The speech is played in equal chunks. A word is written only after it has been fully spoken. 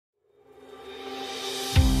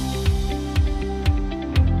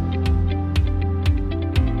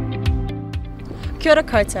Kia ora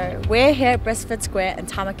koutou. We're here at Brisford Square in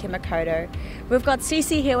Tamaki Makaurau. We've got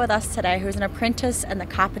CeCe here with us today, who's an apprentice in the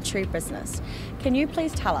carpentry business. Can you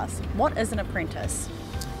please tell us, what is an apprentice?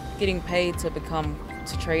 Getting paid to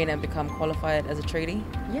train and become qualified as a tradie.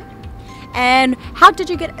 Yeah. And how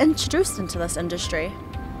did you get introduced into this industry?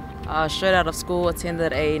 Straight out of school,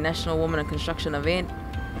 attended a National Women in Construction event,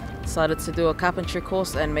 decided to do a carpentry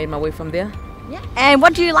course and made my way from there. Yeah. And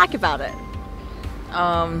what do you like about it?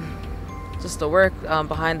 Just the work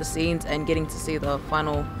behind the scenes and getting to see the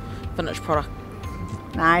final finished product.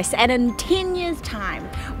 Nice. And in 10 years' time,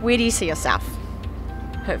 where do you see yourself?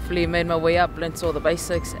 Hopefully made my way up, learned all the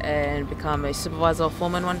basics and become a supervisor or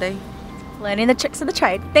foreman one day. Learning the tricks of the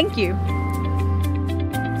trade. Thank you.